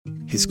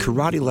his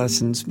karate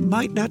lessons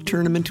might not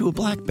turn him into a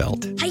black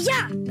belt.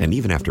 Hi-ya! And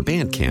even after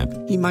band camp,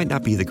 he might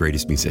not be the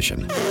greatest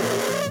musician.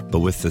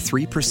 But with the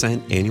 3%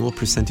 annual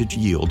percentage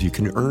yield you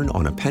can earn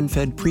on a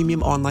PenFed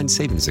premium online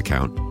savings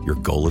account, your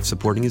goal of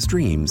supporting his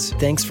dreams...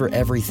 Thanks for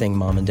everything,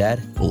 Mom and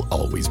Dad. ...will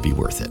always be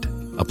worth it.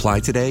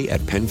 Apply today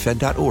at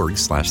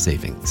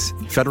PenFed.org/savings.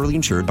 Federally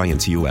insured by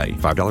NCUA.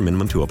 $5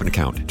 minimum to open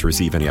account. To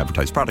receive any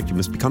advertised product, you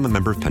must become a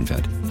member of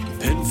PenFed.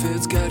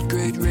 PenFed's got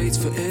great rates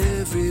for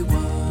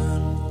everyone.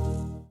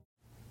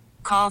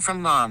 Call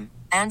from mom.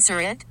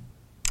 Answer it.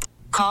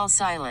 Call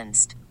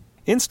silenced.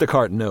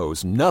 Instacart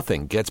knows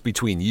nothing gets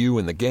between you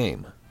and the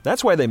game.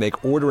 That's why they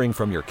make ordering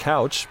from your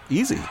couch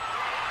easy.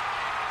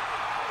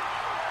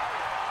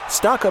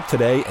 Stock up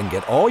today and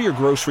get all your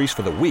groceries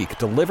for the week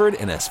delivered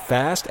in as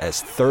fast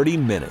as 30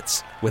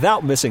 minutes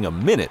without missing a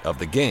minute of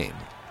the game.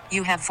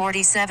 You have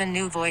 47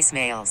 new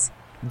voicemails.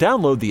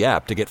 Download the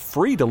app to get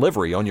free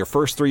delivery on your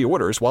first 3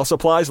 orders while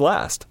supplies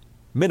last.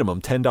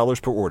 Minimum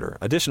 $10 per order.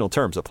 Additional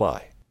terms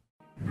apply.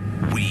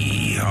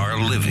 We are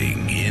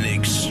living in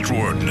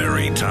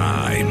extraordinary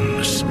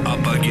times,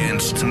 up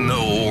against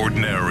no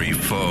ordinary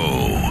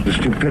foe. The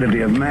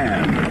stupidity of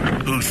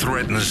man. Who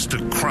threatens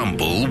to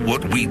crumble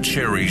what we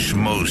cherish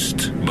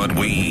most, but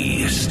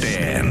we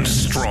stand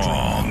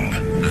strong.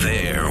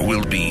 There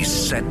will be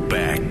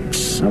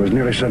setbacks. I was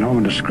nearly sent home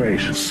in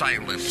disgrace.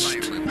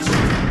 Silenced.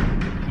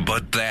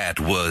 But that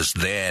was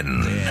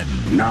then.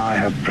 Now I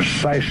have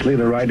precisely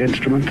the right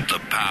instrument.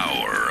 The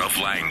power of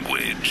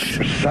language.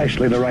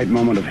 Precisely the right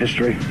moment of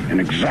history in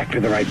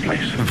exactly the right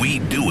place. We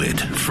do it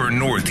for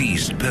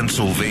Northeast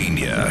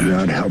Pennsylvania.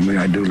 God help me,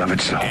 I do love it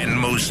so. And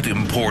most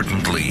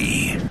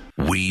importantly,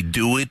 we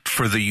do it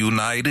for the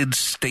United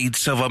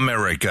States of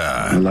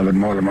America. I love it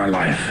more than my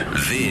life.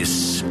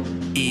 This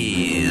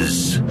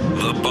is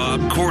the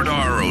Bob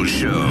Cordaro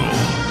Show.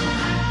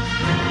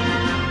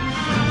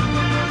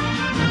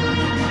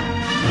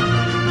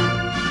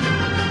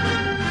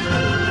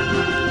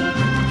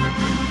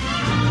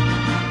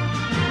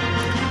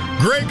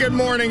 Great good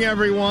morning,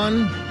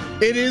 everyone.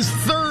 It is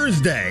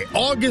Thursday,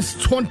 August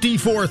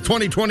 24th,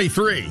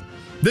 2023.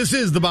 This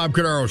is the Bob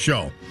Cordaro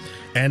Show,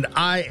 and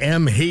I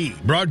am he,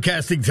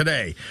 broadcasting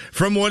today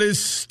from what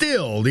is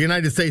still the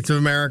United States of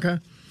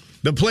America,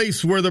 the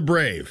place where the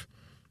brave,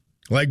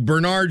 like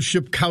Bernard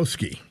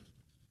Shipkowski,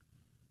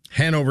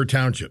 Hanover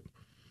Township,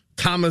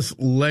 Thomas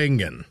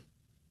Langen,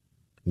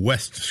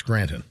 West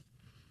Scranton,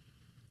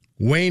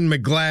 Wayne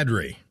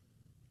McGladrey,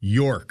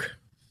 York,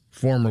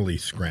 formerly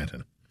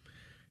Scranton,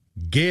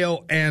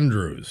 Gail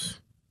Andrews,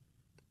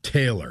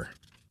 Taylor,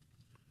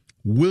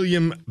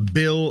 William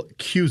Bill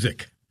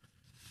Cusick,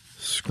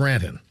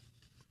 Scranton,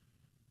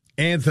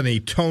 Anthony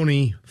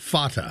Tony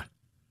Fata,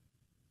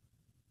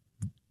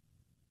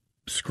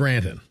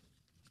 Scranton,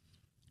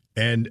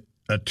 and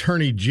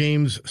Attorney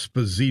James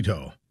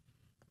Sposito,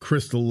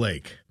 Crystal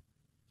Lake,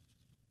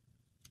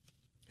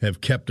 have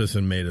kept us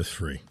and made us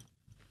free.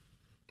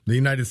 The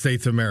United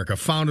States of America,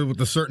 founded with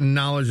a certain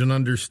knowledge and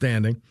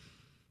understanding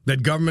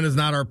that government is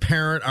not our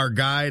parent, our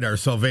guide, our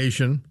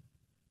salvation.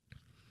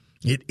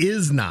 It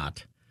is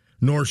not,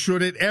 nor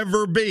should it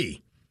ever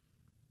be,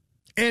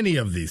 any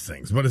of these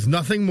things, but is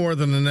nothing more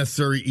than the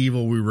necessary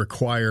evil we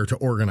require to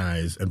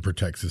organize and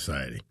protect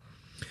society.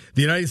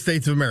 The United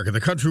States of America, the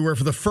country where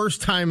for the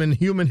first time in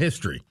human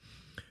history,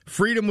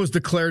 freedom was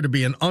declared to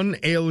be an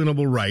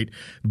unalienable right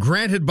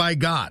granted by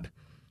God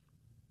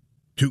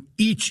to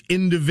each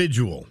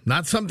individual,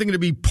 not something to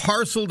be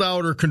parceled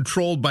out or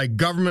controlled by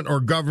government or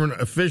government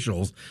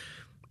officials,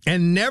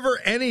 and never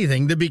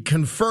anything to be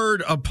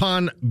conferred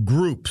upon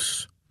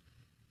groups.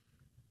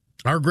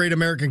 Our great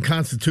American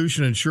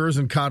Constitution ensures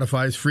and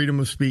codifies freedom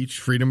of speech,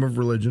 freedom of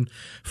religion,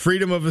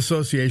 freedom of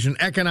association,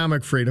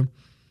 economic freedom,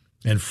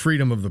 and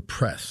freedom of the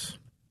press.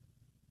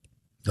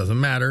 Doesn't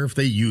matter if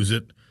they use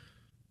it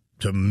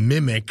to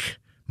mimic,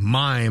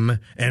 mime,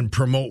 and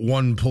promote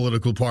one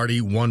political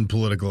party, one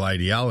political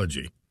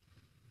ideology.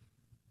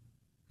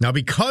 Now,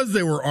 because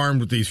they were armed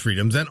with these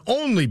freedoms, and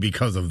only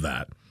because of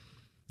that,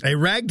 a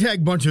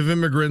ragtag bunch of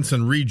immigrants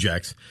and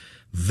rejects,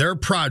 their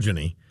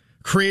progeny,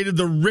 created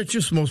the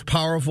richest, most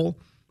powerful,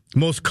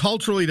 most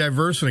culturally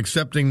diverse and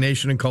accepting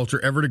nation and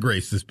culture ever to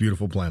grace this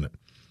beautiful planet.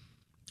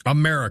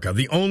 America,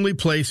 the only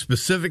place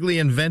specifically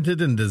invented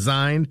and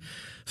designed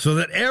so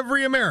that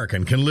every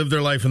American can live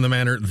their life in the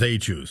manner they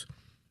choose.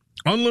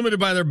 Unlimited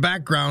by their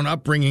background,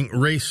 upbringing,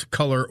 race,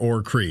 color,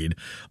 or creed.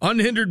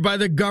 Unhindered by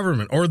the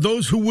government or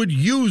those who would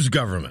use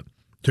government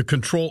to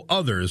control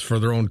others for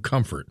their own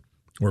comfort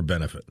or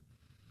benefit.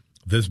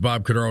 This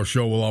Bob Cordaro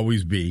Show will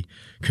always be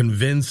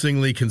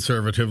convincingly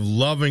conservative,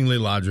 lovingly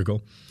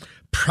logical,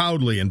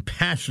 proudly and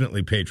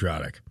passionately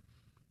patriotic,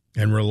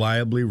 and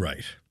reliably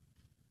right.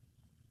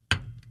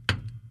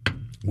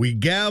 We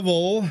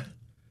gavel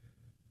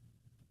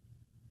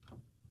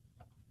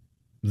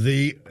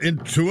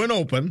into an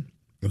open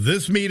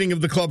this meeting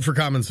of the Club for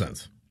Common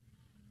Sense.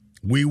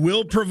 We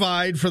will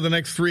provide for the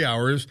next 3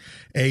 hours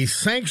a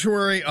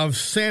sanctuary of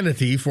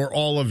sanity for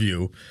all of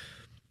you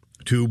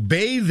to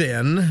bathe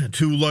in,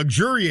 to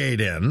luxuriate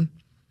in,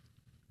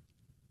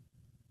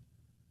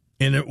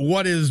 in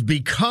what has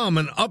become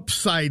an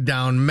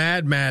upside-down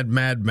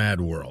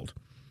mad world.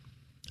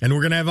 And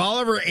we're going to have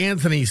Oliver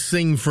Anthony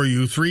sing for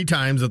you 3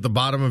 times at the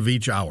bottom of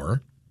each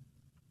hour.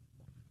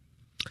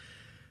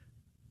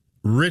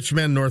 Rich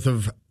men north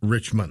of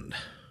Richmond.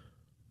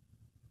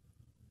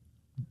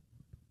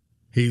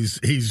 He's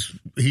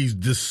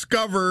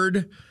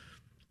discovered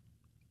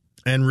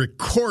and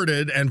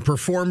recorded and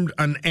performed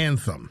an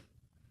anthem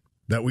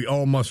that we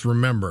all must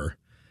remember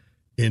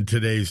in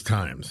today's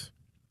times.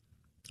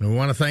 And we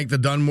want to thank the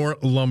Dunmore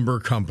Lumber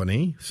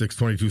Company,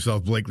 622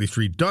 South Blakely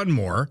Street,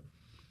 Dunmore.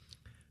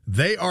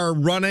 They are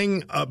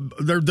running,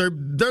 they're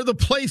the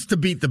place to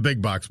beat the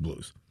big box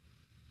blues.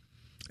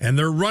 And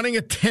they're running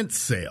a tent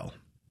sale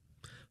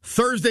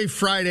Thursday,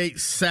 Friday,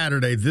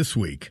 Saturday this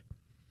week.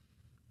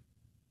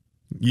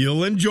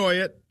 You'll enjoy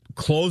it.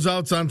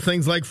 Closeouts on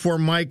things like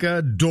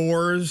Formica,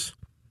 doors.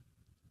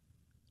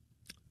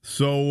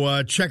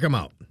 So check them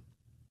out.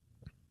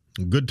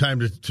 A good time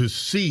to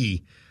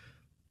see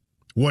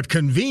what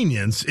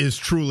convenience is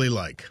truly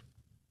like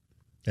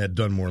at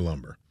Dunmore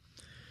Lumber.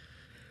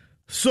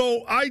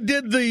 So I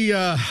did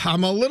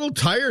I'm a little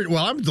tired.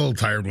 Well, I'm a little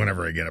tired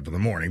whenever I get up in the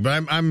morning,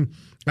 but I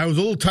was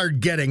a little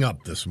tired getting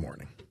up this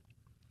morning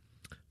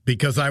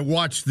because I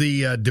watched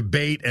the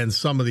debate and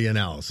some of the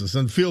analysis.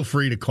 And feel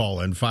free to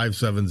call in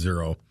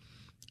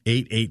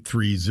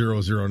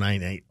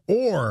 570-883-0098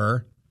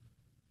 or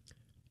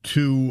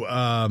to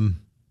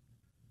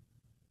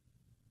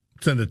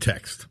send a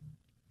text.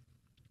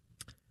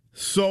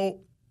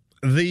 So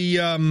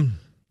the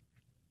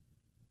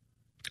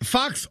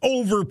Fox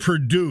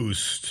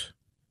overproduced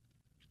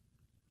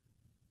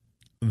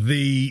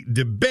the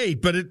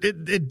debate, but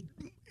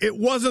it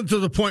wasn't to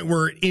the point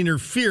where it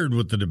interfered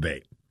with the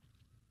debate.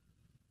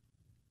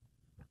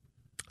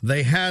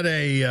 They had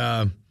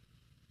an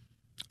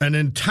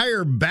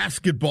entire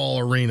basketball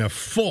arena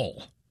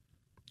full,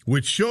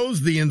 which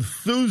shows the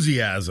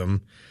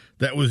enthusiasm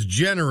that was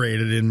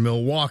generated in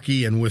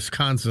Milwaukee and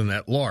Wisconsin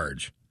at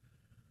large.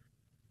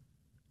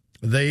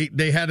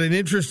 They had an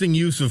interesting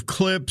use of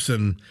clips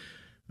and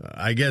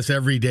I guess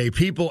everyday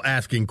people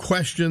asking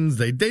questions.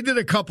 They did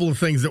a couple of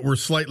things that were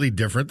slightly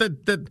different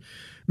that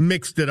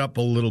mixed it up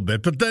a little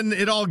bit. But then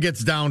it all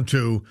gets down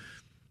to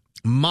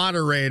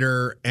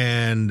moderator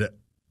and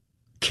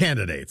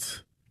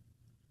candidates.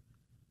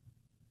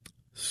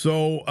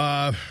 So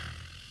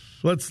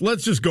let's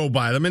just go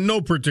by them in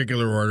no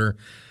particular order.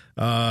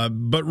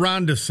 But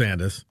Ron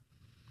DeSantis.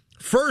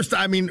 First,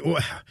 I mean,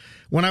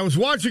 when I was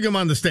watching him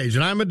on the stage,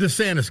 and I'm a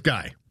DeSantis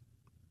guy,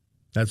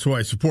 that's who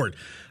I support,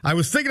 I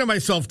was thinking to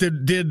myself,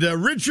 did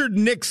Richard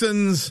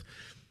Nixon's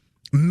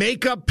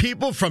makeup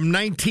people from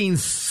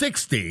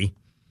 1960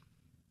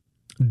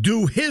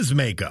 do his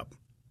makeup?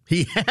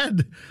 He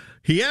had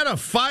a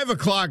 5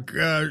 o'clock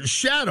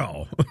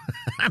shadow.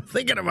 I'm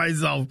thinking to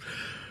myself,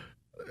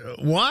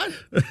 what?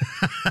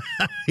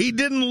 He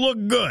didn't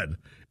look good.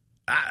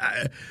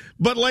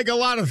 But like a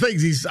lot of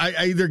things,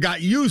 I either got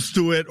used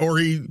to it or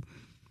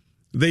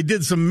they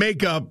did some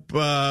makeup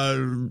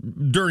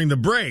during the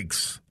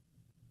breaks.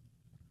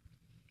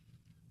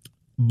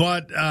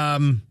 But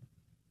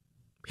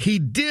he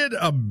did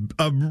a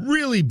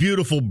really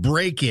beautiful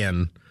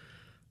break-in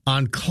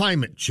on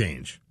climate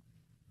change.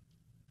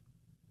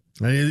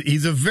 And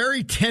he's a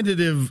very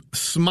tentative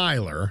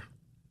smiler.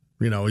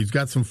 You know, he's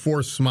got some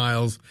forced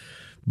smiles.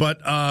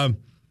 But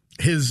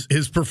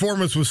his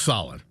performance was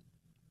solid.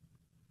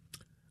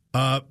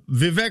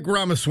 Vivek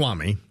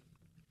Ramaswamy.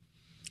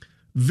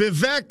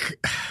 Vivek,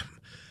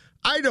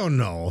 I don't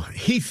know.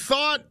 He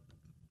thought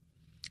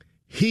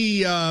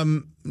he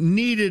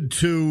needed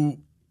to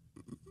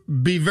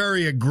be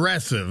very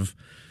aggressive.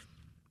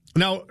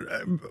 Now,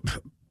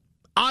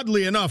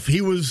 oddly enough, he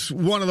was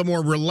one of the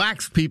more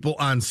relaxed people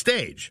on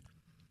stage.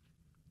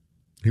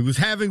 He was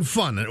having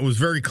fun, and it was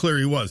very clear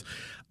he was.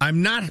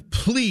 I'm not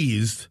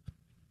pleased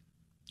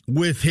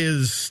with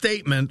his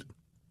statement,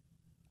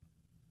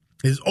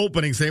 his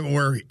opening statement,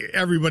 where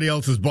everybody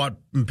else is bought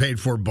and paid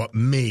for but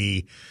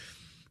me.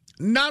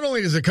 Not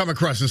only does it come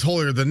across as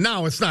holier than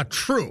thou, it's not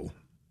true.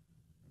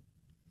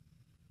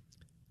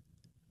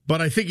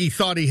 But I think he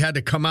thought he had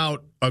to come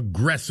out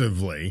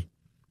aggressively,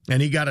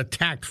 and he got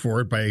attacked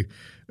for it by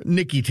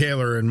Nikki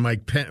Taylor and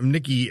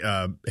Nikki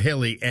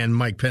Haley and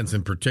Mike Pence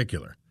in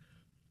particular.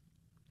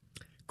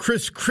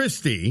 Chris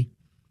Christie,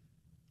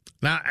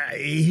 now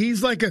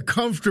he's like a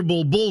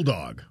comfortable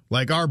bulldog,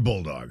 like our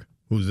bulldog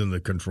who's in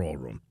the control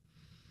room.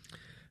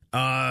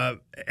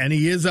 And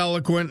he is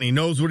eloquent, and he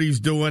knows what he's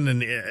doing,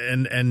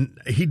 and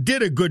he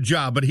did a good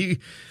job, but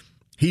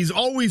he's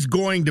always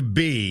going to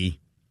be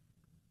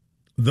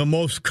the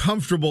most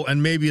comfortable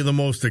and maybe the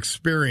most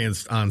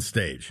experienced on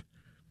stage.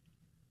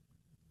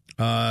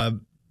 He's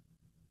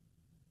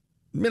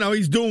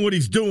doing what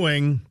he's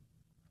doing,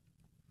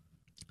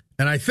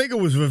 and I think it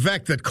was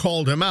Vivek that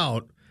called him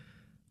out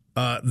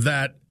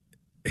that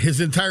his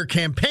entire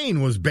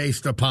campaign was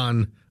based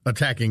upon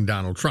attacking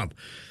Donald Trump.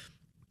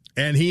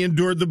 And he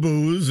endured the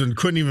boos and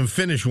couldn't even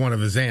finish one of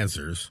his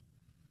answers.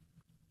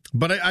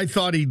 But I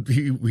thought he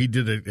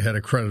had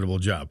a creditable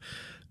job.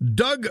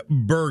 Doug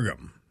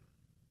Burgum.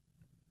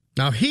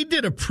 Now, he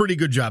did a pretty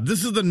good job.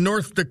 This is the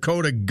North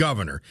Dakota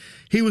governor.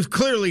 He was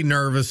clearly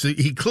nervous.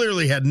 He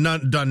clearly had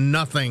done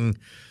nothing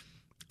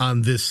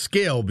on this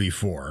scale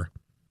before.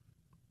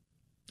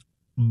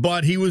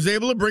 But he was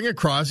able to bring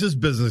across his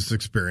business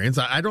experience.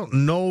 I don't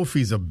know if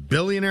he's a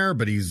billionaire,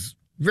 but he's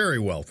very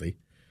wealthy.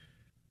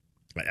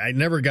 I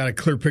never got a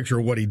clear picture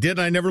of what he did.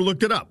 I never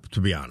looked it up,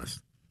 to be honest.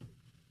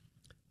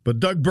 But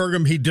Doug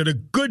Burgum, he did a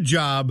good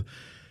job.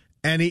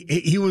 And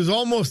he was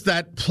almost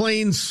that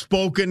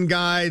plain-spoken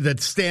guy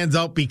that stands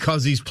out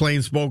because he's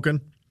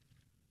plain-spoken.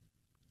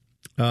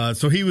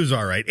 So he was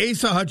all right.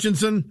 Asa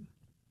Hutchinson,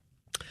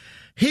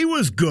 he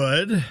was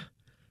good.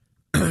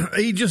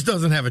 He just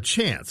doesn't have a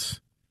chance.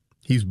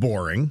 He's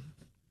boring.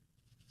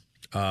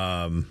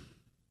 Let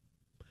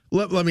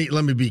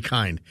me be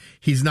kind.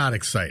 He's not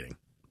exciting,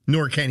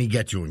 nor can he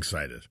get you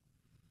excited.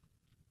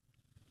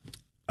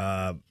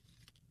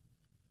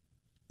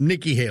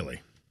 Nikki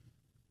Haley.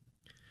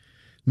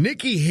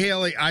 Nikki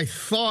Haley, I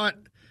thought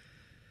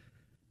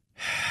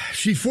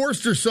she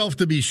forced herself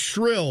to be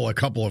shrill a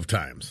couple of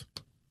times.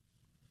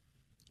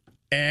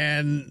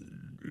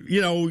 And, you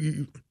know,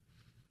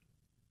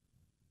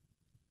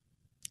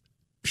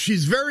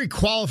 she's very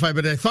qualified,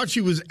 but I thought she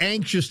was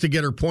anxious to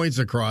get her points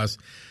across.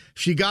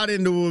 She got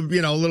into,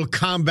 a little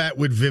combat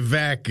with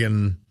Vivek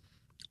and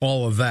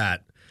all of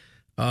that.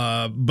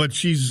 But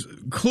she's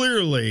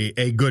clearly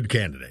a good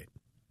candidate.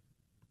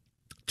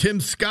 Tim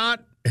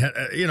Scott,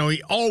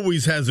 he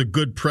always has a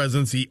good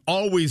presence. He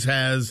always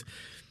has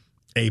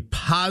a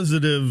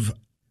positive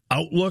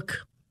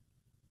outlook,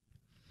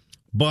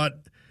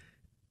 but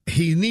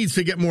he needs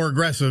to get more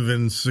aggressive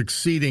in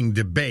succeeding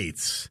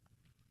debates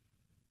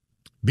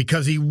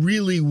because he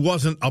really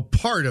wasn't a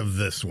part of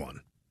this one.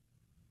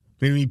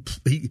 I mean,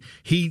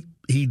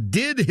 he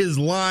did his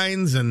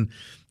lines and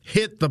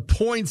hit the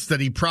points that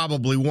he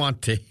probably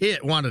wanted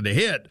to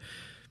hit.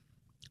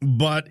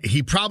 But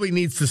he probably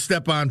needs to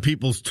step on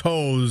people's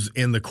toes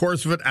in the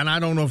course of it, and I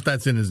don't know if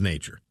that's in his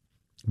nature.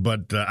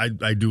 But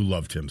I do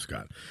love Tim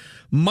Scott.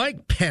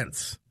 Mike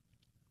Pence.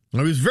 He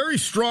was very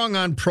strong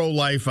on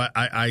pro-life.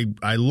 I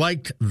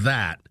liked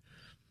that.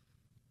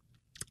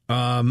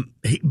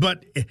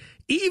 But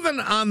even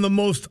on the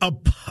most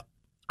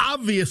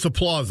obvious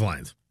applause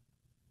lines.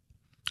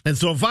 And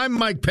so if I'm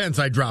Mike Pence,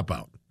 I drop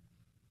out.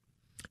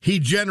 He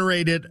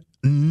generated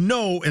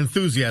no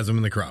enthusiasm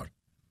in the crowd.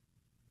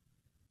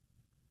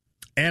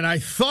 And I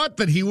thought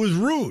that he was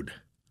rude.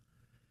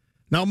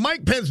 Now,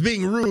 Mike Pence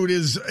being rude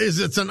it's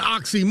an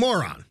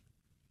oxymoron.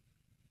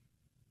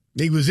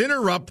 He was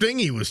interrupting.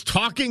 He was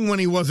talking when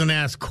he wasn't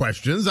asked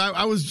questions.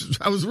 I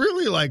was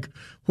really like,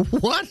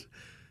 what?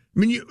 I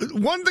mean,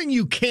 one thing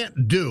you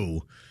can't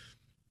do,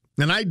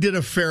 and I did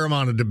a fair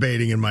amount of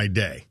debating in my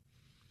day,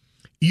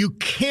 you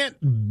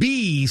can't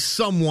be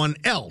someone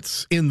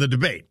else in the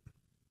debate.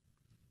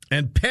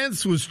 And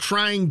Pence was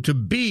trying to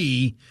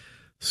be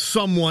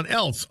someone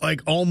else,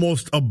 like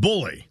almost a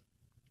bully.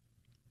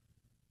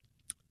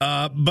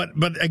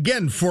 But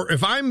again,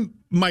 if I'm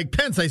Mike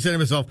Pence, I say to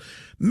myself,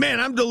 man,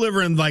 I'm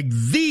delivering like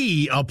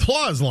the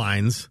applause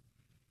lines,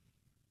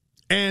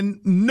 and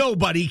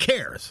nobody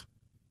cares.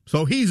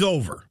 So he's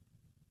over.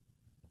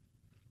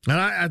 And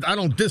I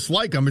don't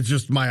dislike him. It's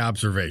just my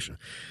observation.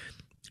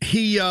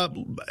 He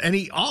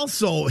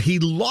lost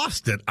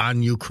it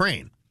on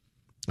Ukraine.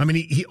 I mean,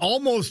 he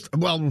almost,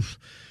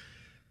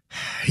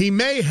 he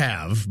may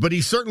have, but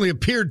he certainly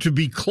appeared to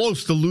be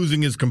close to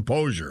losing his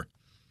composure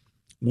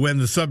when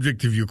the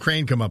subject of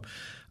Ukraine come up.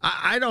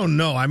 I don't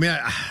know. I mean,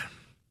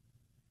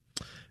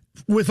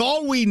 with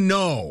all we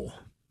know,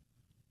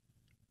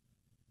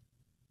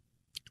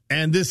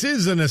 and this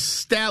is an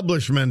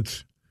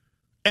establishment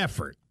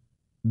effort,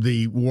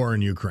 the war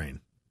in Ukraine,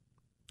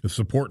 the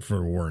support for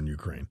the war in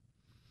Ukraine.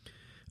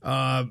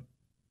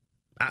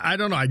 I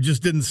don't know. I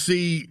just didn't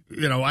see,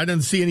 I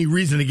didn't see any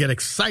reason to get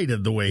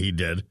excited the way he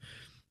did.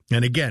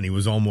 And again, he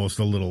was almost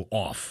a little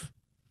off.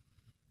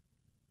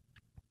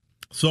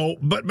 So,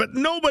 but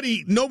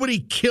nobody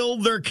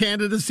killed their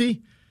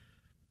candidacy,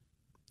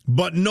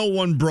 but no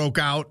one broke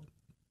out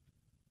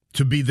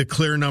to be the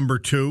clear number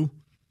two.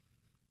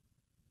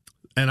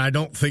 And I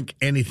don't think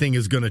anything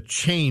is going to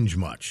change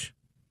much.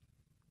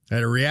 I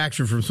had a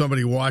reaction from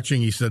somebody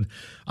watching. He said,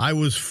 I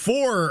was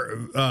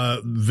for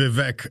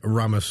Vivek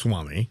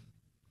Ramaswamy.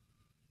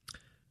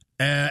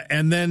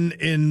 And then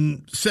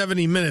in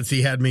 70 minutes,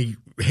 he had me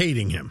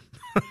hating him.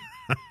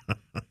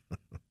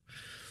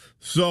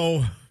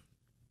 So,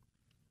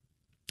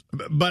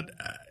 but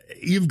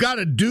you've got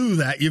to do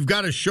that. You've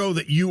got to show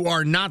that you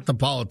are not the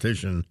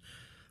politician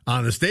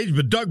on the stage.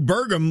 But Doug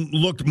Burgum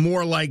looked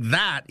more like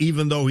that,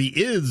 even though he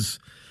is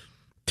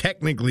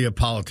technically a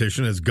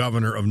politician as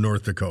governor of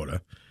North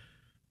Dakota.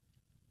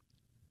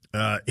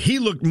 He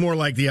looked more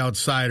like the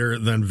outsider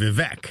than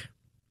Vivek.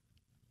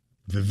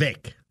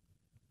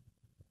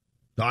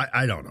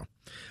 I don't know.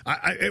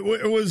 It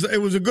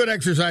was a good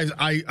exercise.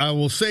 I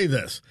will say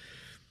this.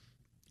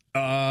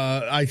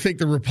 I think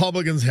the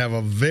Republicans have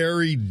a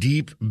very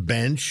deep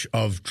bench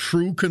of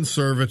true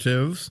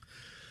conservatives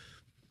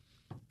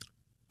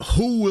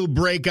who will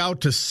break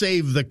out to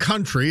save the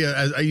country.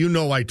 As you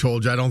know, I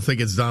told you, I don't think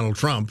it's Donald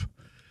Trump.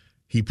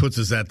 He puts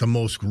us at the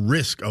most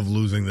risk of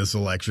losing this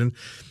election.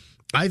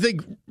 I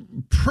think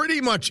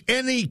pretty much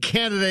any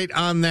candidate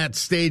on that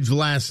stage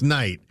last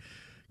night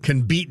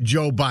can beat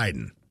Joe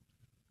Biden.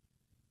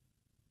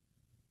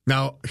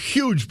 Now,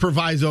 huge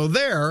proviso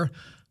there.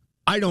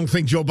 I don't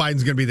think Joe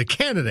Biden's going to be the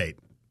candidate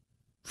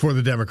for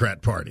the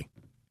Democrat Party.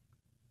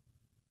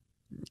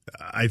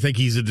 I think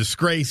he's a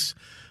disgrace.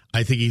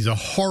 I think he's a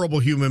horrible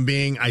human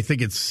being. I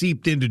think it's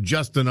seeped into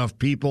just enough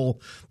people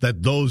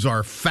that those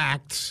are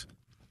facts.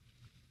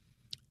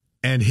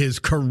 And his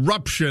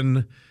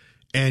corruption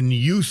and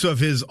use of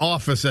his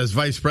office as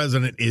vice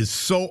president is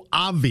so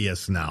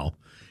obvious now,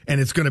 and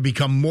it's going to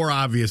become more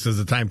obvious as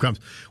the time comes.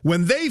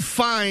 When they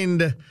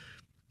find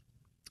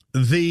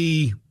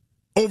the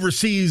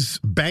overseas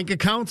bank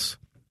accounts,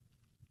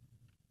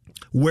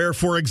 where,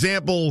 for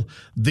example,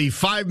 the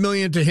 $5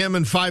 million to him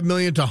and $5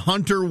 million to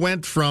Hunter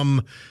went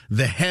from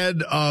the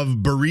head of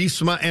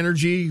Burisma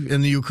Energy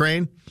in the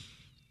Ukraine,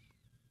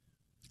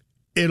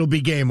 it'll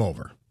be game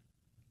over.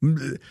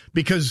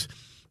 Because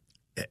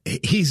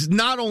he's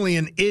not only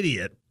an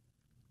idiot,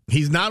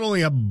 he's not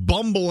only a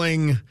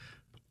bumbling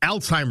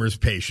Alzheimer's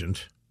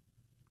patient.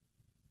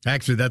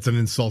 Actually, that's an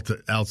insult to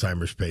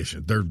Alzheimer's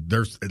patient. They're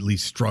at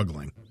least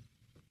struggling.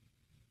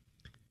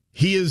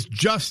 He is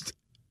just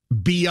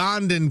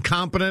beyond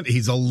incompetent.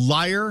 He's a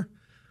liar.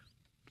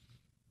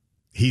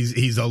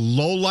 He's a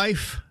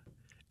lowlife,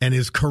 and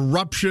his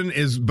corruption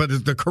is.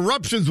 But the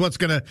corruption's what's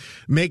going to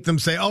make them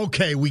say,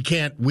 "Okay, we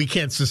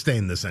can't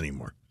sustain this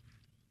anymore."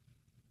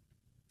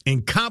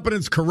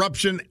 Incompetence,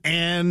 corruption,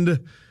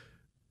 and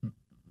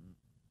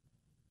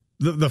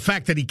the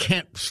fact that he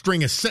can't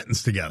string a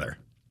sentence together.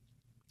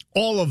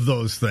 All of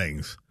those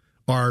things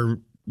are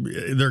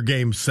their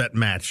game, set,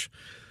 match.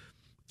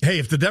 Hey,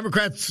 if the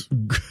Democrats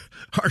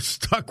are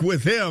stuck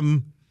with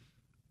him,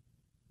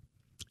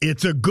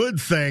 it's a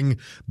good thing,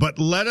 but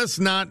let us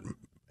not,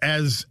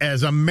 as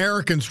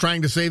Americans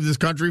trying to save this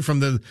country from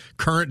the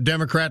current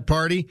Democrat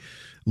Party,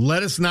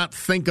 let us not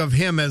think of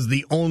him as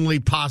the only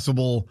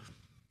possible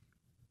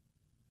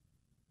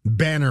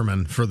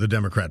bannerman for the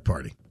Democrat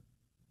Party.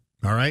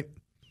 All right?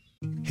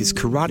 His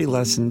karate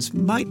lessons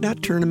might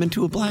not turn him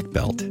into a black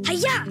belt.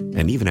 Hi-ya!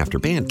 And even after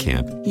band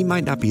camp, he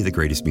might not be the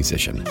greatest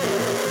musician.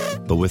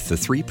 But with the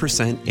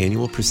 3%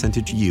 annual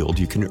percentage yield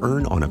you can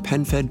earn on a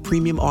PenFed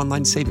premium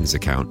online savings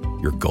account,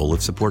 your goal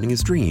of supporting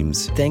his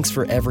dreams... Thanks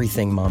for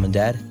everything, Mom and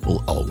Dad.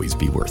 ...will always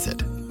be worth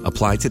it.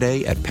 Apply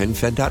today at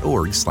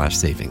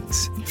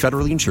PenFed.org/savings.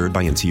 Federally insured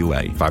by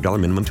NCUA. $5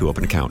 minimum to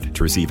open account.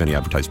 To receive any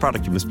advertised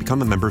product, you must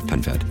become a member of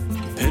PenFed.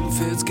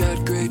 PenFed's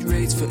got great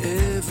rates for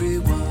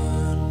everyone.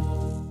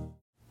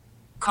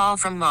 Call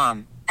from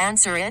mom.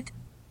 Answer it.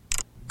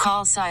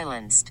 Call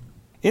silenced.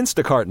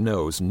 Instacart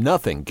knows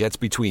nothing gets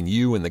between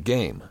you and the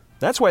game.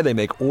 That's why they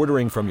make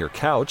ordering from your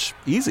couch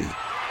easy.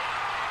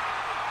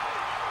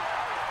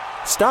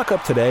 Stock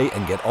up today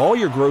and get all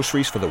your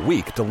groceries for the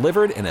week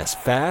delivered in as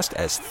fast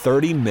as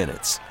 30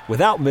 minutes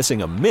without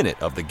missing a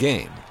minute of the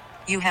game.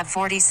 You have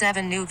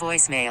 47 new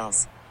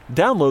voicemails.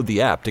 Download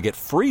the app to get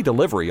free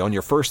delivery on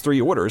your first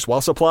 3 orders while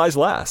supplies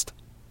last.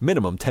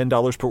 Minimum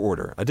 $10 per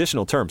order.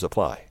 Additional terms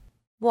apply.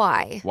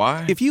 Why?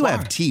 Why? If you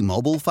have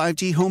T-Mobile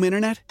 5G home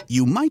internet,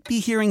 you might be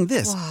hearing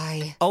this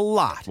Why? a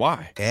lot.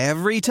 Why?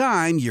 Every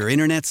time your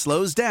internet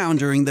slows down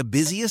during the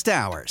busiest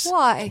hours.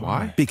 Why?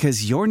 Why?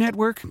 Because your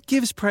network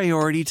gives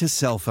priority to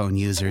cell phone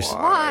users.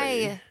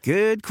 Why?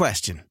 Good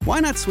question.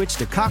 Why not switch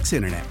to Cox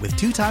Internet with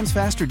 2 times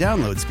faster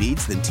download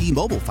speeds than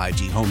T-Mobile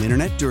 5G home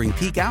internet during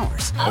peak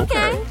hours?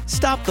 Okay.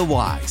 Stop the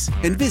whys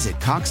and visit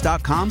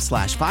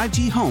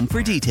cox.com/5G home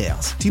for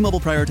details. T-Mobile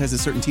prioritizes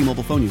certain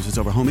T-Mobile phone users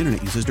over home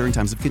internet users during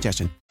times of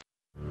congestion.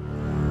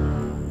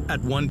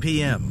 At 1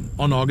 p.m.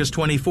 on August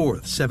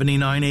 24th,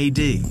 79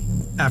 A.D.,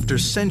 after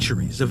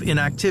centuries of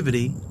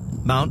inactivity,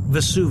 Mount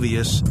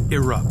Vesuvius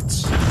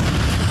erupts.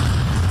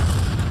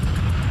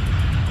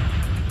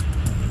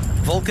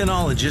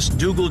 Volcanologist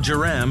Dougal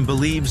Jerram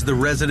believes the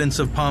residents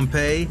of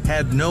Pompeii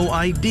had no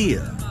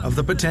idea of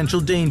the potential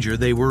danger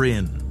they were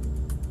in.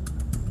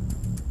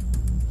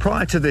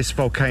 Prior to this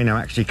volcano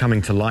actually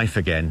coming to life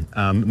again,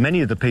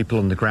 many of the people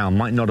on the ground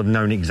might not have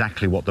known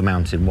exactly what the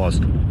mountain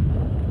was.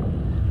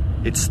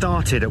 It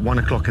started at 1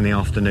 o'clock in the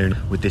afternoon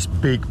with this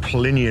big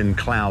Plinian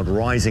cloud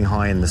rising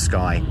high in the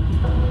sky.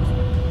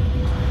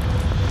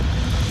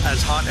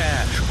 As hot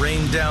ash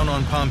rained down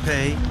on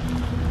Pompeii,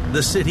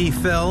 the city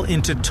fell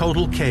into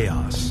total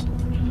chaos.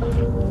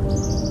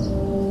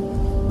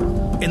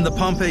 In the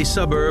Pompeii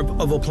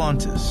suburb of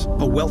Oplantis,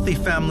 a wealthy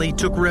family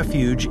took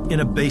refuge in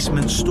a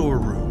basement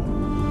storeroom.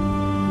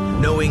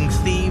 Knowing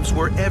thieves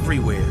were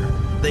everywhere,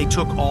 they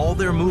took all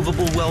their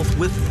movable wealth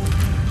with them,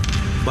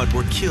 but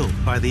were killed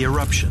by the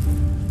eruption.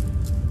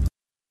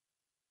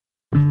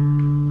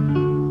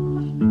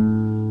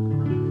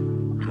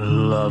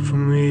 Love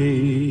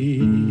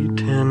me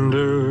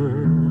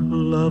tender,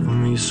 love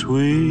me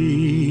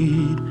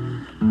sweet,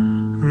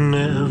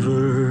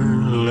 never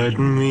let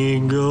me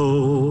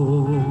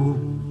go.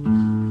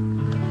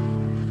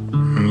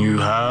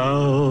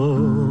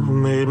 have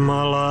made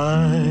my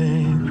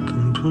life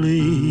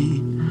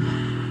complete,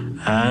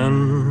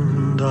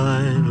 and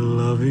I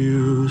love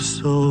you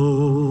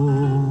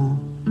so.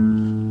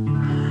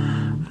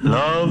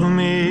 Love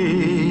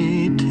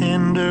me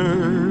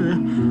tender,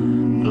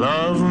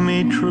 love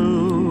me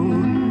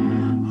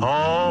true,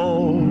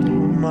 all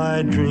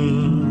my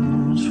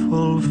dreams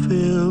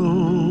fulfill.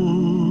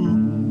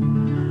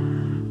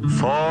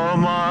 For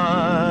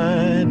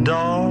my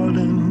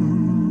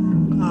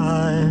darling,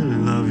 I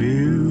love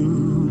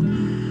you,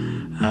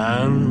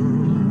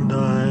 and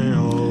I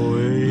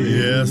always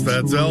Yes,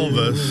 that's will.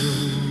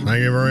 Elvis.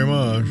 Thank you very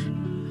much.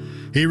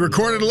 He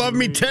recorded Love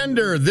Me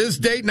Tender, this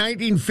date,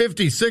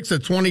 1956,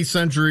 at 20th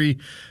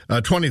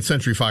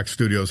Century Fox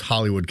Studios,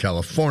 Hollywood,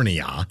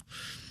 California.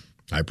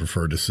 I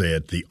prefer to say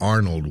it the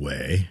Arnold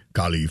way,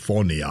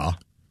 California.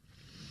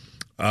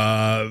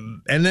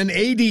 And then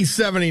AD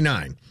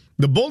 79.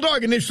 The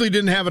Bulldog initially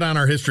didn't have it on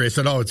our history. I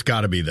said, oh, it's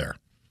got to be there.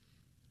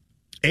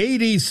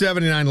 AD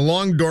 79,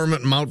 long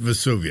dormant Mount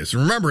Vesuvius.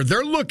 Remember,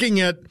 they're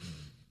looking at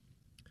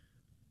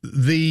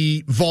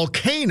the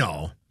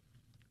volcano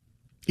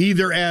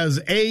either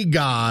as a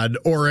god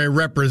or a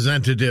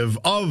representative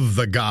of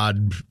the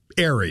god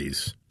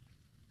Ares,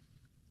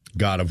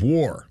 god of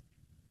war.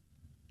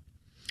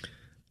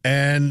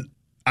 And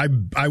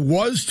I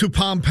was to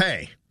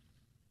Pompeii,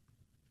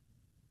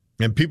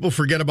 and people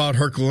forget about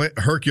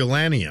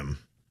Herculaneum,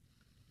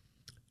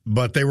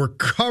 but they were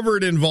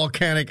covered in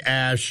volcanic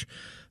ash.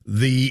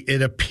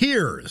 It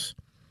appears,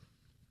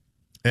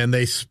 and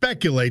they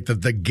speculate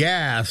that the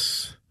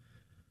gas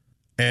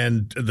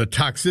and the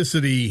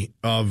toxicity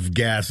of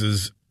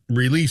gases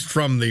released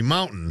from the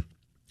mountain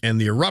and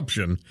the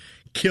eruption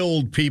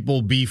killed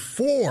people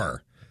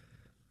before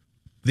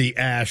the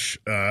ash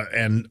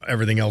and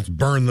everything else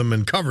burned them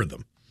and covered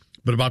them.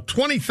 But about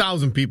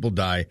 20,000 people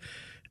die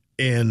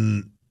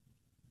in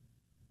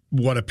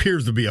what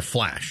appears to be a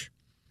flash.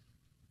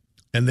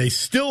 And they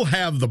still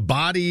have the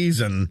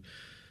bodies and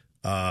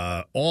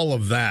all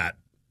of that.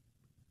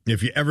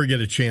 If you ever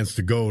get a chance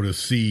to go to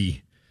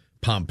see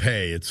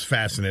Pompeii, it's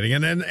fascinating.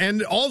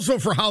 And also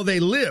for how they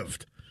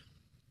lived.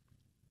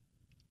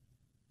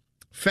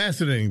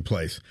 Fascinating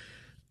place.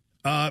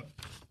 But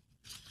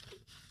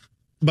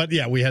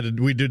yeah,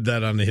 we did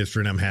that on the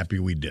history, and I'm happy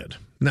we did.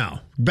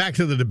 Now, back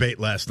to the debate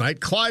last night.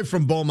 Clive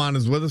from Beaumont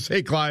is with us.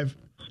 Hey, Clive.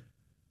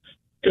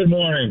 Good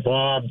morning,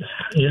 Bob.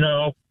 You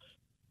know,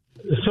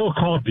 the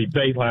so-called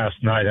debate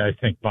last night, I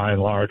think, by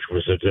and large,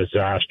 was a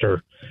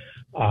disaster.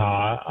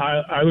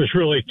 I was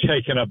really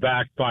taken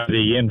aback by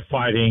the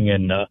infighting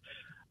and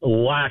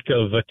lack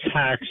of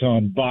attacks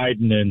on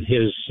Biden and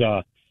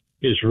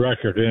his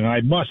record. And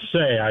I must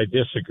say, I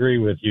disagree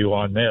with you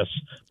on this,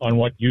 on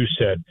what you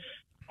said.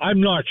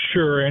 I'm not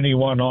sure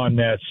anyone on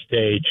that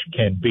stage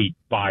can beat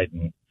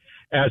Biden.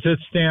 As it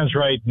stands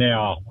right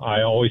now,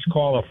 I always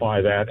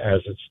qualify that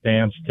as it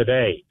stands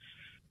today.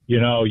 You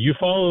know, you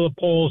follow the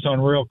polls on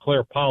Real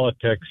Clear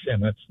Politics,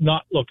 and it's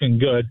not looking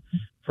good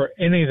for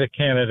any of the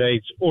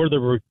candidates or the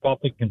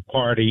Republican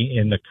Party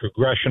in the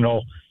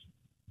congressional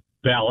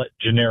ballot,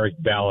 generic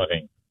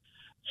balloting.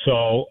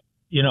 So,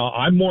 you know,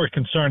 I'm more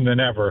concerned than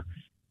ever,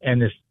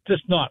 and it's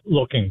just not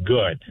looking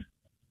good.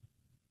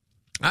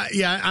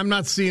 Yeah, I'm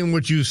not seeing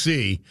what you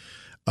see.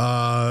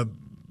 But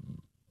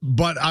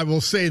I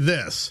will say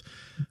this.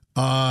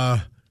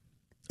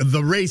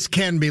 The race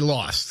can be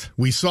lost.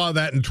 We saw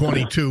that in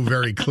 22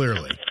 very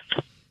clearly.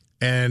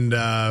 And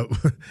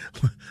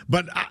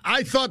but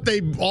I thought they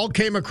all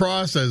came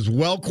across as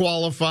well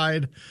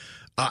qualified.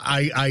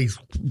 I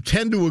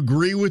tend to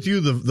agree with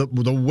you.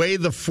 The way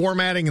the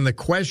formatting and the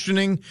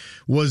questioning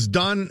was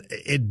done,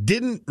 it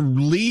didn't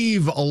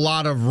leave a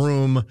lot of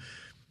room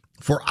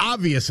for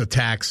obvious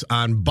attacks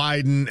on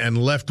Biden and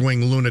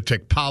left-wing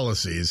lunatic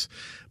policies.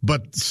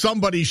 But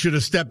somebody should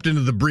have stepped into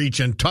the breach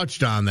and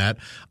touched on that.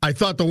 I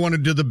thought the one who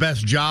did the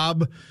best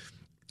job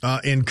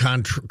in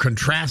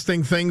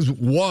contrasting things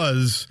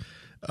was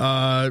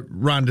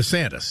Ron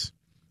DeSantis.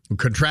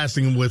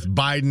 Contrasting with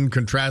Biden,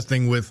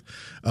 contrasting with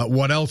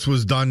what else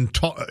was done,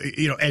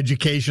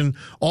 education,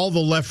 all the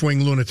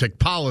left-wing lunatic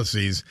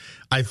policies.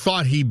 I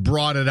thought he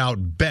brought it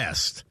out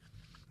best.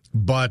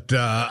 But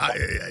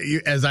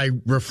as I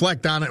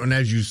reflect on it and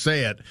as you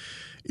say it,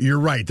 you're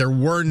right. There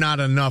were not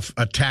enough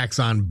attacks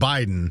on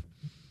Biden.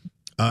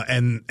 But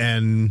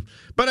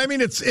I mean,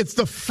 it's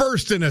the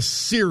first in a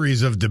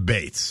series of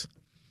debates.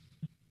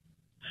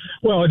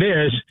 Well, it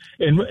is.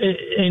 And,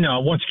 you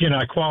know, once again,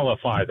 I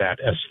qualify that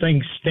as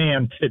things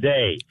stand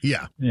today.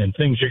 Yeah. And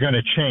things are going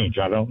to change.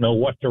 I don't know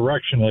what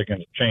direction they're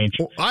going to change.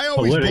 Well, I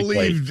always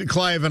believed,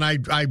 Clive, and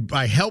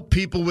I help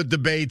people with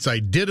debates. I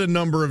did a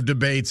number of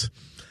debates.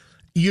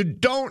 You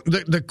don't,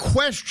 the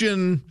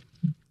question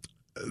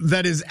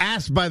that is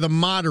asked by the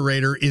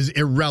moderator is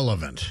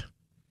irrelevant.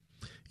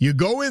 You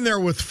go in there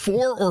with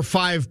 4 or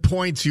 5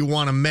 points you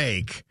want to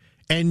make,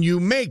 and you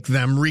make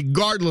them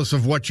regardless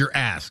of what you're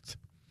asked.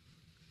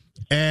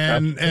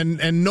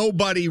 And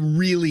nobody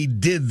really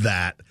did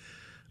that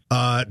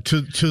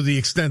to the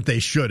extent they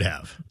should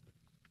have.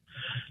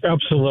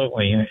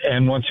 Absolutely.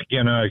 And once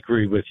again, I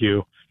agree with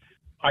you.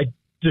 I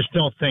just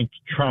don't think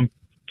Trump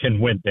can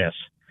win this.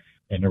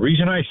 And the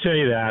reason I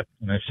say that,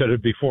 and I've said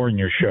it before in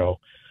your show,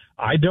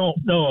 I don't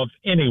know of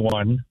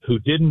anyone who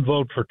didn't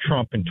vote for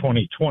Trump in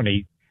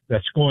 2020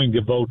 that's going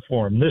to vote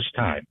for him this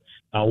time.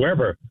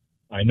 However,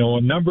 I know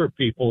a number of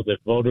people that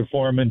voted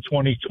for him in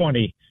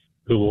 2020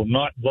 who will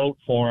not vote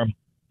for him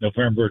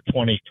November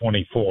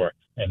 2024,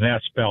 and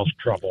that spells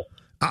trouble.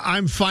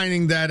 I'm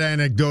finding that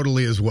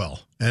anecdotally as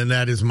well, and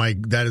that is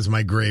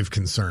my grave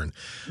concern.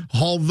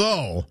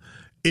 Although,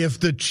 if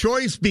the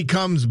choice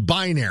becomes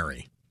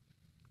binary,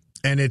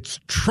 and it's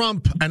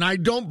Trump, and I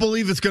don't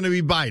believe it's going to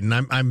be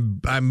Biden.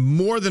 I'm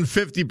more than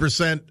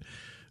 50%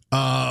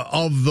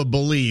 of the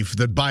belief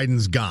that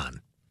Biden's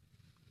gone.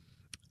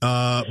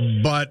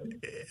 But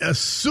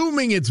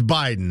assuming it's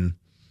Biden,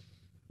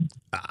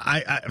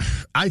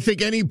 I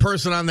think any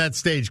person on that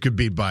stage could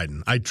beat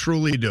Biden. I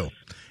truly do.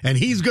 And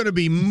he's going to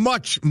be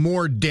much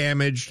more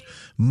damaged,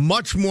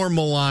 much more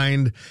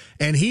maligned,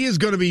 and he is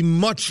going to be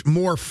much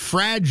more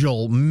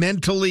fragile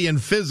mentally and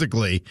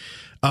physically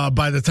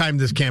by the time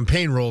this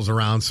campaign rolls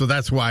around. So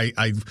that's why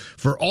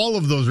for all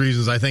of those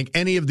reasons, I think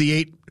any of the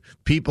 8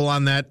 people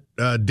on that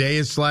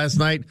dais last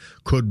night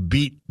could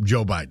beat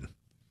Joe Biden.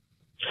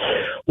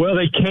 Well,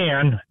 they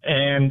can,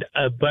 and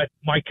but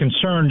my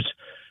concerns,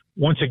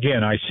 once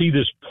again, I see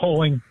this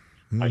polling.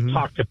 I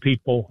talk to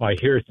people. I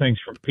hear things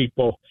from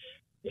people.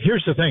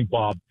 Here's the thing,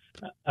 Bob.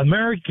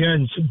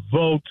 Americans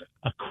vote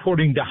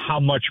according to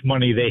how much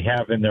money they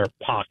have in their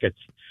pockets.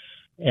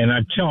 And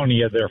I'm telling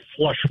you, they're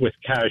flush with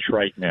cash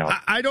right now.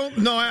 I don't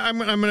know. I'm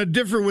going to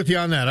differ with you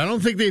on that. I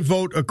don't think they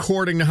vote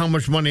according to how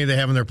much money they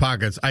have in their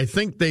pockets. I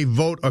think they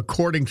vote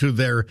according to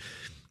their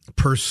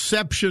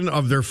perception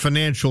of their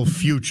financial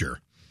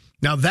future.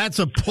 Now, that's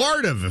a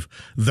part of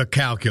the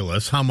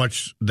calculus, how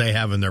much they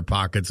have in their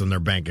pockets and their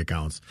bank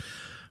accounts.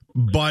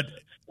 But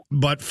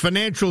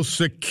financial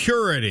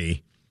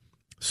security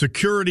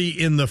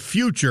in the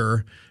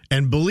future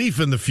and belief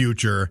in the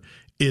future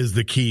is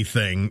the key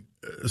thing.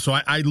 So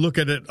I look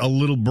at it a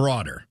little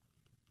broader.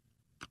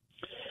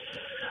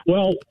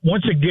 Well,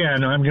 once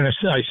again, I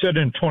said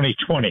in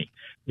 2020,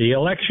 the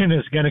election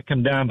is going to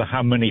come down to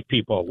how many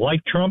people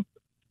like Trump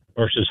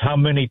versus how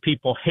many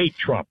people hate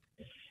Trump.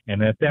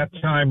 And at that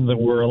time, there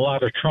were a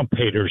lot of Trump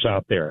haters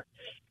out there.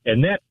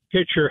 And that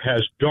picture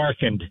has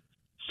darkened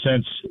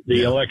since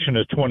the election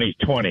of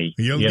 2020.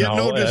 You'll get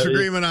no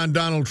disagreement on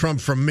Donald Trump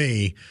from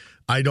me.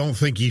 I don't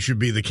think he should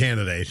be the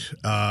candidate.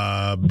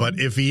 But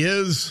if he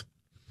is,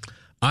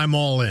 I'm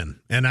all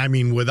in. And I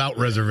mean without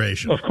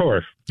reservation. Of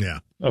course. Yeah.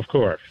 Of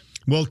course.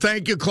 Well,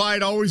 thank you,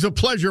 Clyde. Always a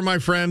pleasure, my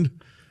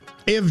friend.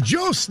 If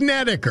Joe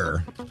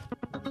Snedeker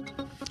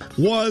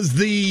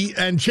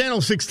and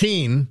Channel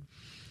 16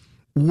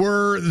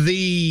 were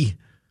the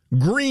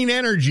green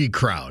energy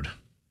crowd,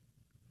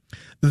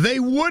 they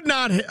would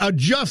not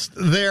adjust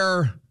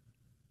here's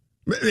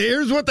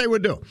what they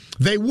would do.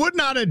 They would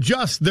not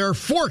adjust their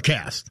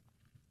forecast,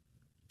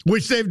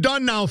 which they've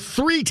done now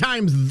 3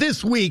 times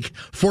this week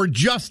for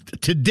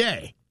just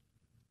today.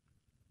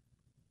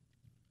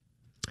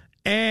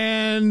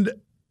 And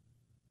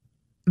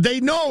they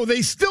know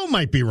they still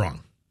might be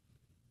wrong.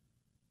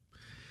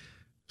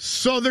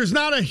 So there's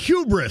not a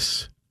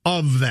hubris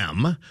of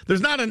them.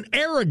 There's not an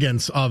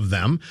arrogance of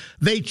them.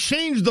 They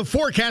change the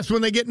forecast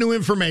when they get new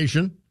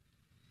information,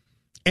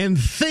 and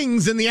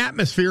things in the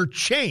atmosphere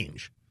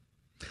change.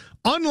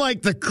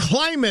 Unlike the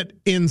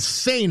climate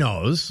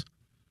insanos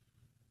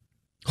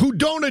who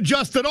don't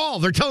adjust at all.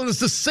 They're telling us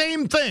the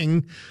same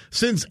thing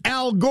since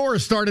Al Gore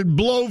started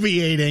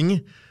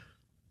bloviating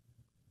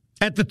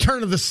at the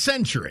turn of the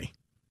century.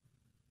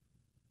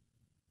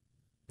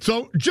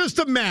 So just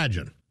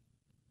imagine.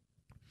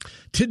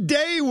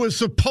 Today was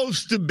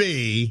supposed to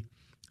be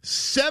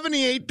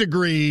 78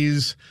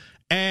 degrees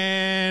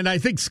and I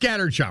think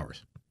scattered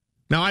showers.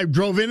 Now, I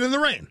drove in the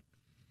rain.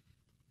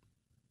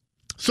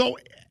 So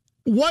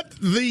what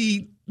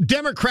the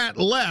Democrat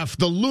left,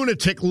 the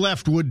lunatic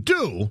left, would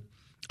do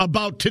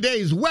about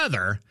today's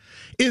weather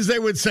is they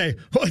would say,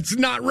 well, it's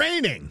not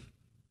raining.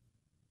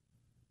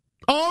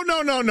 Oh,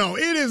 no.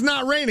 It is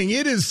not raining.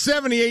 It is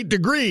 78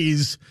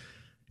 degrees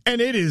and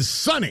it is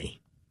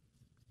sunny.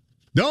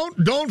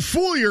 Don't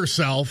fool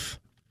yourself.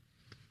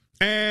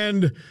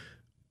 And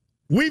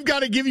we've got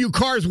to give you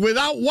cars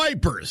without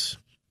wipers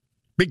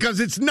because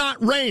it's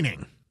not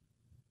raining.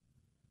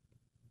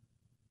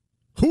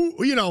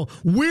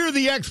 We're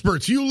the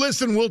experts. You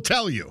listen, we'll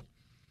tell you.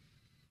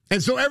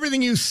 And so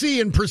everything you see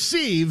and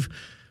perceive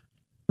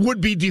would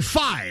be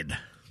defied,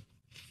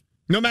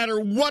 no matter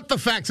what the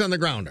facts on the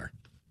ground are.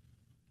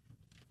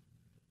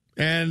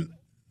 And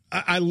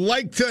I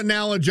like to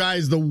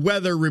analogize the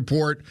weather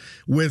report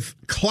with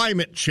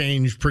climate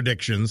change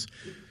predictions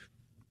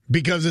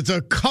because it's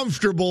a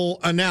comfortable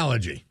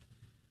analogy.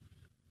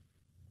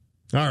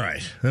 All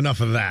right, enough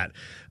of that.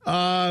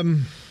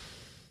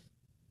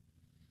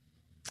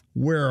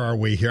 Where are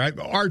we here?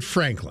 Art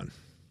Franklin.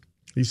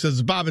 He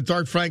says, Bob, it's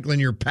Art Franklin,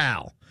 your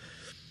pal.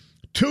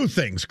 2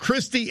 things.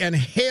 Christie and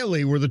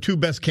Haley were the 2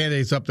 best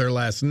candidates up there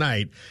last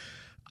night.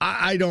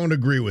 I don't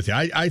agree with you.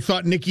 I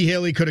thought Nikki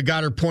Haley could have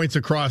got her points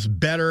across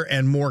better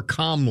and more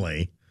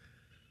calmly.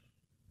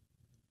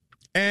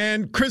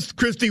 And Chris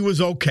Christie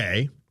was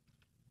okay.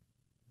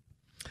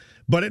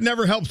 But it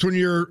never helps when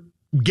you're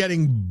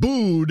getting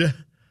booed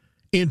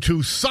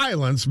into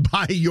silence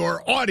by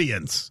your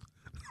audience.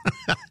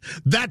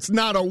 That's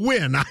not a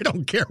win. I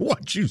don't care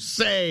what you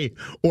say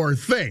or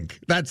think.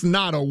 That's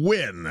not a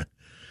win.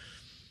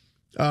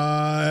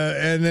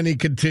 And then he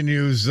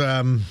continues.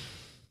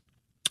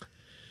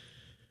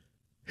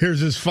 Here's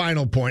his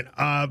final point.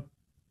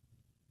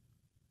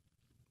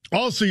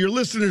 Also, your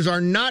listeners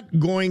are not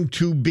going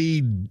to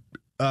be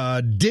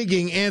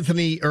digging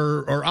Anthony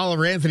or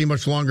Oliver Anthony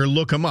much longer.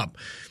 Look him up.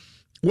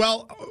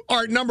 Well,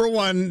 Art, number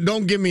one,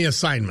 don't give me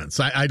assignments.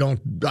 I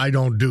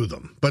don't do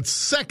them. But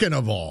second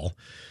of all,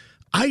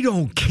 I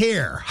don't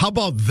care. How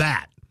about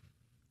that?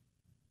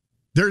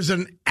 There's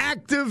an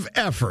active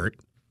effort,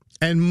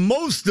 and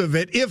most of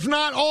it, if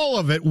not all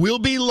of it, will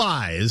be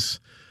lies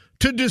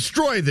to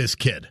destroy this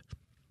kid.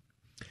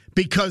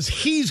 Because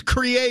he's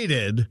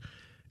created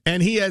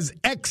and he has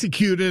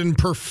executed and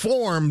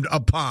performed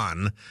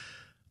upon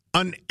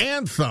an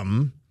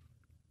anthem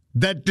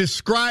that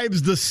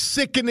describes the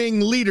sickening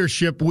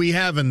leadership we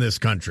have in this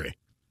country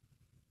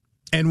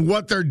and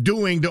what they're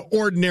doing to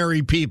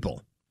ordinary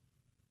people.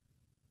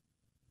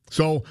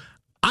 So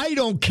I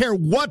don't care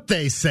what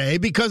they say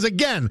because,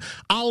 again,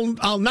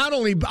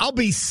 I'll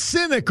be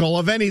cynical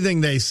of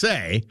anything they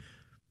say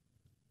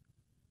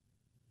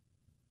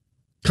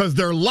because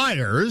they're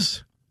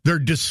liars. They're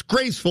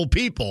disgraceful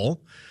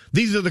people.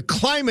 These are the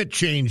climate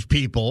change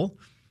people.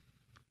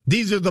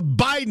 These are the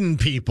Biden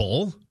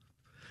people.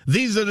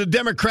 These are the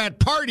Democrat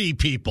Party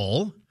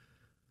people.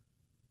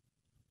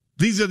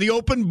 These are the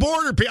open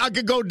border people. I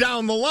could go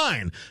down the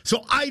line.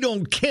 So I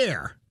don't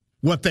care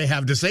what they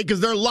have to say because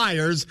they're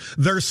liars.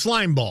 They're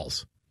slime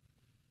balls.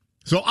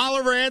 So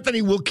Oliver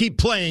Anthony will keep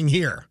playing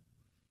here.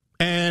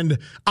 And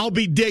I'll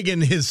be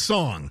digging his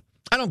song.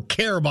 I don't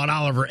care about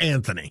Oliver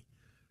Anthony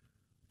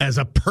as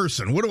a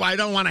person. I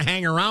don't want to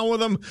hang around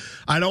with him.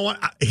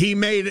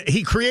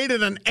 He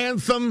created an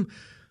anthem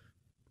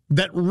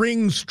that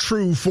rings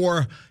true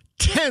for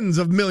tens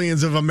of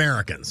millions of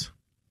Americans,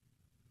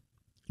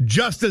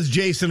 just as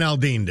Jason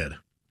Aldean did.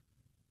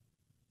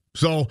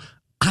 So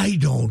I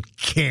don't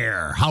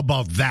care. How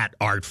about that,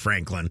 Art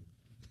Franklin?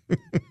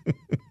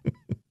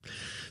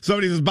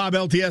 Somebody says, Bob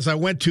LTS, I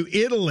went to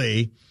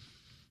Italy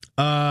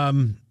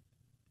in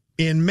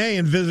May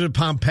and visited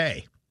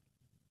Pompeii.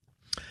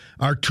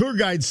 Our tour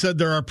guide said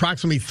there are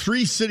approximately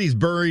 3 cities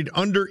buried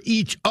under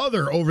each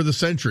other over the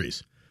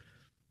centuries.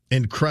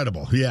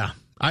 Incredible. Yeah,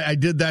 I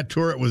did that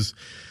tour. It was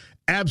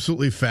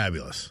absolutely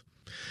fabulous.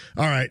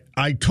 All right,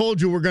 I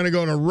told you we're going to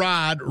go to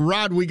Rod.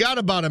 Rod, we got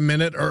about a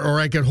minute, or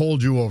I could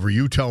hold you over.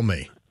 You tell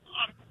me.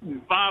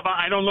 Bob,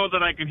 I don't know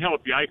that I can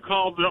help you. I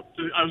called up.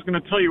 I was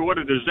going to tell you what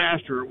a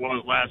disaster it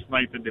was last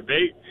night, the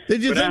debate.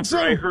 Did you think so?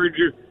 I heard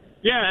you.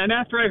 Yeah, and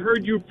after I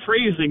heard you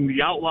praising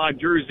the outlaw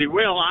Jersey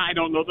Will, I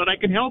don't know that I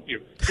can help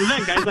you. Because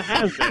that guy's a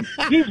has-been.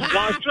 He's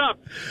washed up.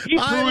 He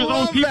threw his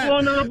own people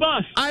under a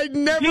bus. I'd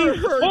never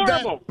heard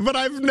horrible. that, but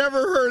I've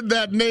never heard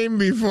that name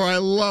before. I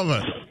love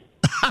it.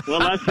 Well,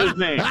 that's his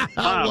name.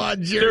 Outlaw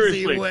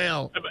Jersey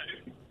Will.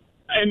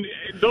 And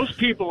those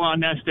people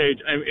on that stage,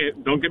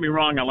 don't get me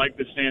wrong, I like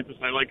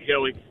DeSantis, I like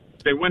Haley.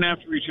 They went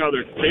after each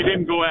other. They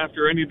didn't go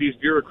after any of these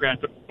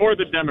bureaucrats or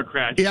the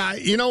Democrats. Yeah,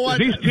 you know what?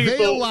 These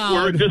people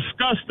were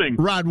disgusting.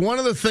 Rod, one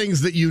of the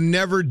things that you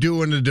never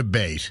do in a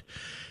debate,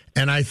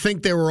 and I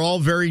think they were all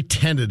very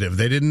tentative.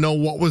 They didn't know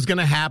what was going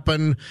to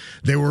happen.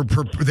 They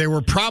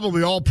were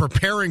probably all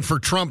preparing for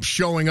Trump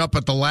showing up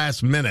at the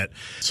last minute.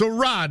 So,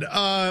 Rod,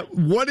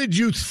 what did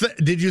you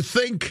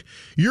think?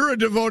 You're a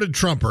devoted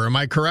Trumper, am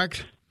I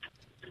correct?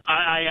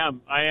 I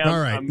am. All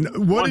right.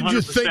 What did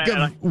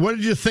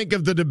you think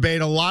of the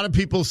debate? A lot of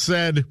people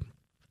said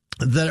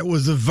that it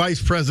was a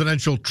vice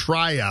presidential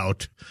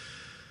tryout,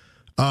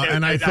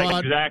 and I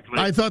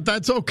thought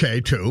that's okay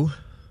too.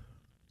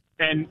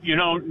 And you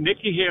know,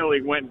 Nikki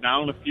Haley went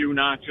down a few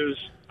notches.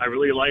 I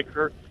really like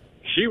her.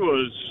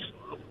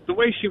 The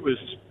way she was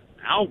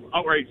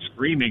outright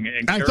screaming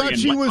and I thought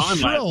she was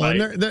shrill,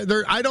 and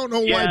I don't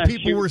know why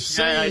people were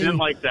saying. I didn't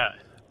like that.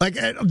 Like,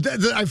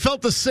 I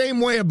felt the same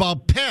way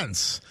about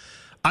Pence.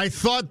 I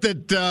thought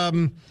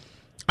that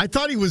I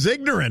thought he was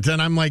ignorant,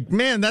 and I'm like,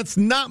 man, that's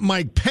not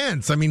Mike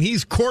Pence. I mean,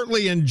 he's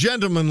courtly and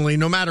gentlemanly,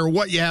 no matter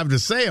what you have to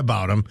say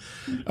about him.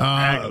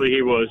 Actually,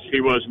 he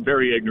was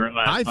very ignorant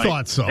last night. I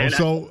thought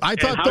so. I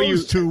thought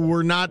those two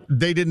were not.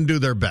 They didn't do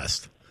their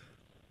best.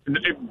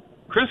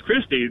 Chris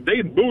Christie,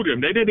 they booed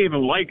him. They didn't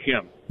even like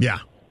him. Yeah.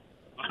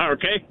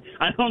 Okay,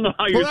 I don't know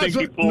how you think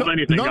he pulled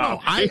anything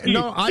off. Wait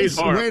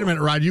a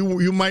minute, Rod.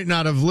 You might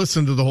not have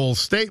listened to the whole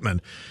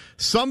statement.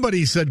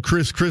 Somebody said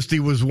Chris Christie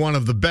was one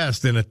of the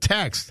best in a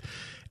text,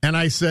 and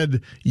I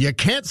said you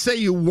can't say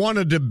you won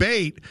a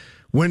debate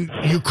when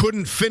you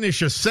couldn't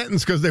finish a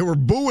sentence because they were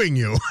booing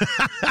you.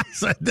 I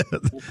said,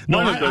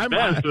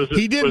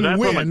 he didn't was that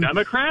win. From a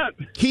Democrat?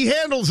 He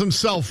handles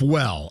himself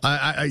well.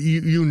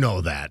 You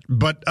know that,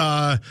 but.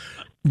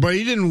 But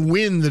he didn't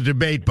win the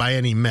debate by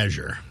any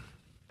measure.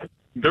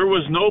 There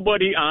was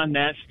nobody on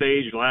that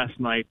stage last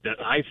night that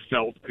I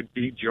felt could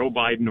beat Joe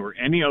Biden or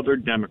any other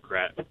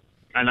Democrat.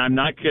 And I'm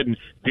not kidding.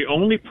 The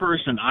only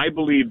person I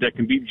believe that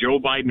can beat Joe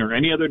Biden or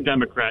any other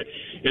Democrat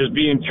is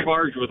being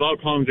charged with all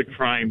kinds of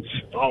crimes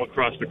all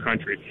across the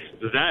country.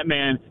 That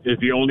man is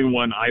the only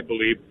one I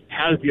believe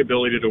has the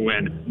ability to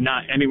win,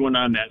 not anyone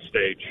on that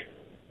stage.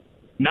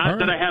 Not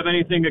that I have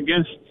anything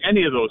against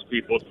any of those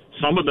people.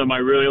 Some of them I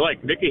really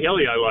like. Nikki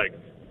Haley I like.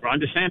 Ron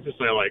DeSantis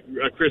I like.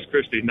 Chris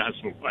Christie not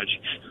so much.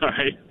 All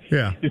right?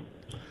 Yeah.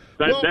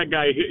 That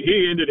guy,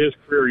 he ended his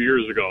career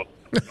years ago.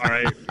 All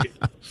right?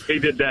 He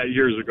did that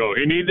years ago.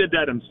 And he did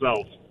that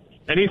himself.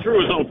 And he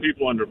threw his own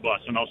people under the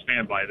bus, and I'll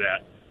stand by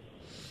that.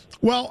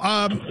 Well,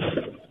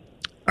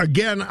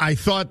 again,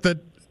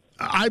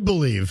 I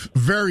believe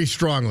very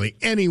strongly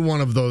any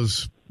one of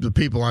the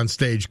people on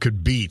stage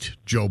could beat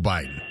Joe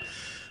Biden.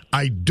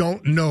 I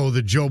don't know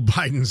that Joe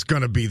Biden's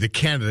going to be the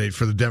candidate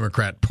for the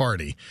Democrat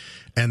Party,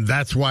 and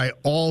that's why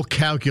all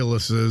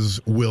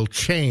calculuses will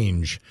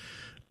change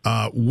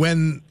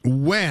when,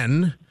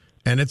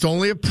 and it's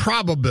only a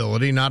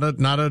probability, not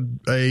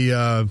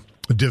a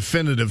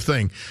definitive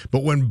thing.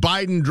 But when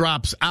Biden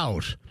drops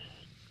out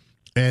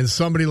and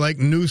somebody like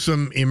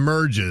Newsom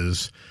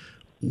emerges,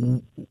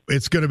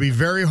 it's going to be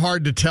very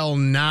hard to tell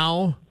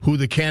now who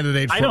the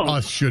candidate for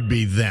us should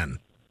be then.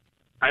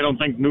 I don't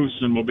think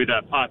Newsom will be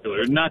that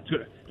popular. There's not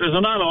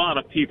a lot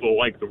of people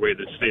like the way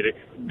the state of,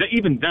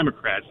 even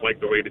Democrats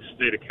like the way the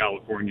state of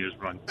California is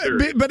run.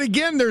 But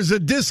again, there's a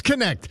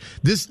disconnect.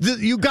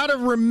 You got to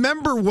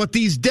remember what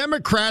these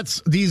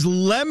Democrats, these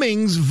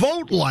lemmings,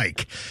 vote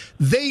like.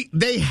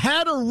 They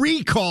had a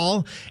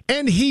recall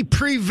and he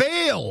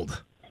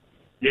prevailed.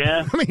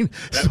 Yeah. I mean,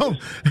 so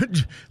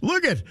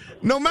look at,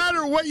 no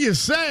matter what you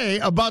say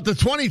about the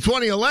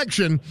 2020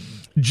 election,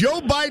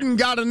 Joe Biden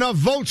got enough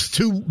votes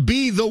to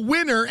be the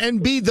winner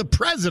and be the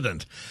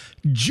president.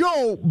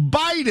 Joe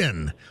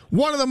Biden,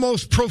 one of the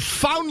most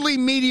profoundly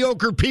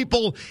mediocre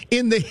people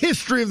in the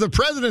history of the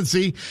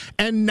presidency,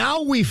 and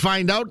now we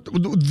find out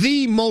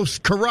the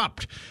most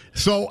corrupt.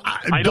 So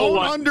don't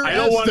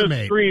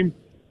underestimate.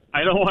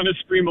 I don't want to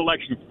scream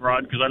election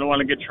fraud because I don't want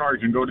to get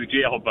charged and go to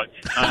jail, but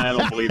I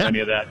don't believe any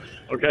of that.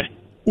 Okay?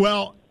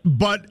 Well,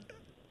 but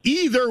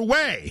either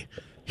way,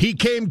 he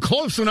came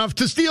close enough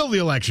to steal the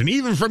election,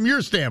 even from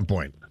your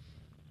standpoint.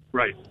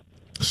 Right.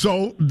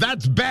 So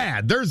that's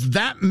bad. There's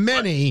that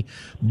many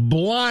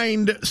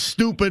blind,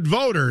 stupid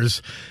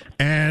voters,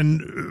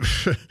 and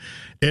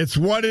it's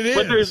what it is.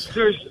 But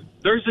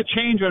there's a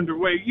change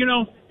underway. You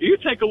know, you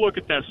take a look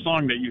at that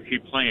song that you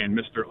keep playing,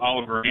 Mr.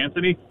 Oliver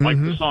Anthony. Like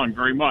the song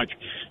very much.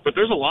 But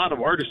there's a lot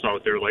of artists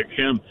out there like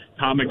him,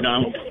 Tom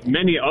McDonald,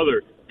 many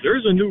other.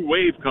 There's a new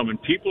wave coming.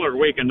 People are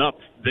waking up.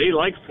 They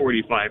like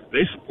 45.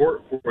 They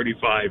support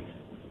 45.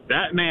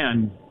 That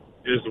man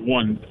is the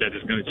one that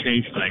is going to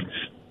change things.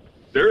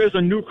 There is a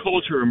new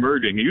culture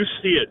emerging. You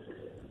see it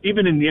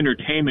even in the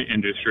entertainment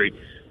industry.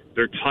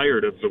 They're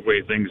tired of the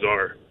way things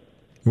are.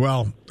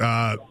 Well,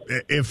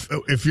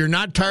 if you're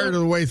not tired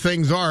of the way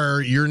things are,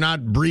 you're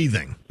not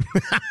breathing.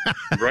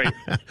 Right.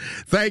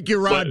 Thank you,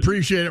 Rod.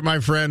 Appreciate it,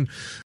 my friend.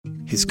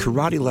 His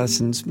karate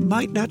lessons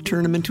might not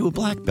turn him into a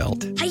black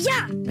belt.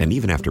 Hi-ya! And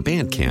even after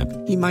band camp,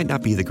 he might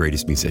not be the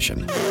greatest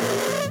musician.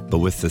 But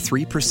with the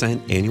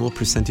 3% annual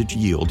percentage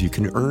yield you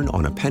can earn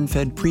on a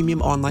PenFed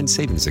premium online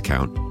savings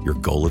account, your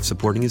goal of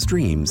supporting his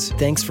dreams...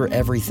 Thanks for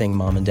everything,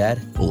 Mom and Dad.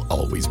 ...will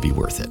always be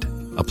worth it.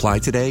 Apply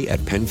today at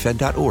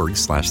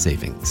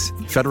PenFed.org/savings.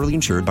 Federally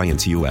insured by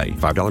NCUA.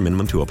 $5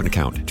 minimum to open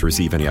account. To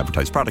receive any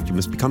advertised product, you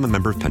must become a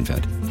member of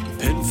PenFed.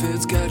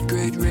 PenFed's got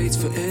great rates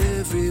for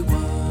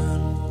everyone.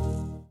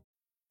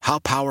 How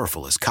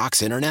powerful is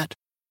Cox Internet?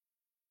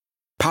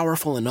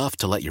 Powerful enough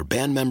to let your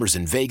band members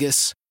in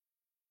Vegas,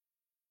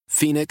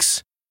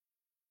 Phoenix,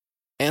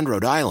 and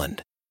Rhode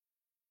Island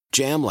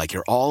jam like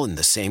you're all in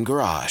the same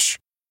garage.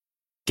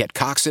 Get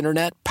Cox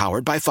Internet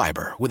powered by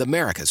fiber with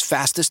America's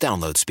fastest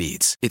download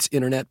speeds. It's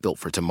internet built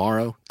for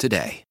tomorrow,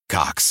 today.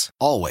 Cox,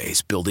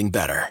 always building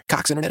better.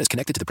 Cox Internet is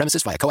connected to the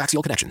premises via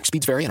coaxial connection.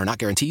 Speeds vary and are not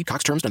guaranteed.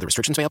 Cox terms and other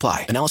restrictions may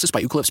apply. Analysis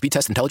by Ookla Speed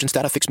Test Intelligence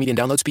Data. Fixed median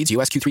download speeds.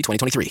 US Q3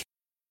 2023.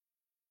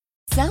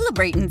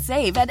 Celebrate and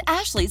save at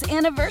Ashley's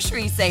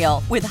Anniversary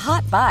Sale. With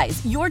Hot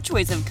Buys, your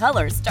choice of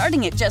colors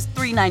starting at just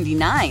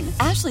 $3.99.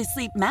 Ashley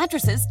Sleep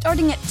mattresses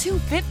starting at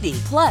 $2.50.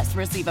 Plus,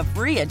 receive a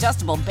free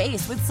adjustable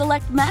base with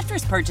select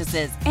mattress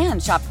purchases.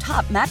 And shop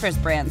top mattress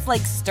brands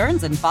like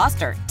Stearns &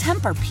 Foster,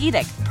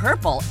 Tempur-Pedic,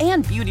 Purple,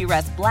 and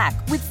Beautyrest Black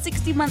with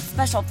 60-month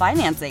special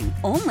financing.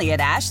 Only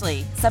at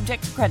Ashley.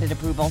 Subject to credit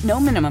approval. No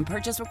minimum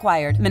purchase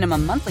required.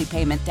 Minimum monthly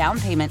payment,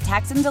 down payment,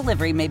 tax, and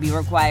delivery may be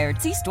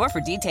required. See store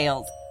for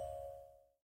details.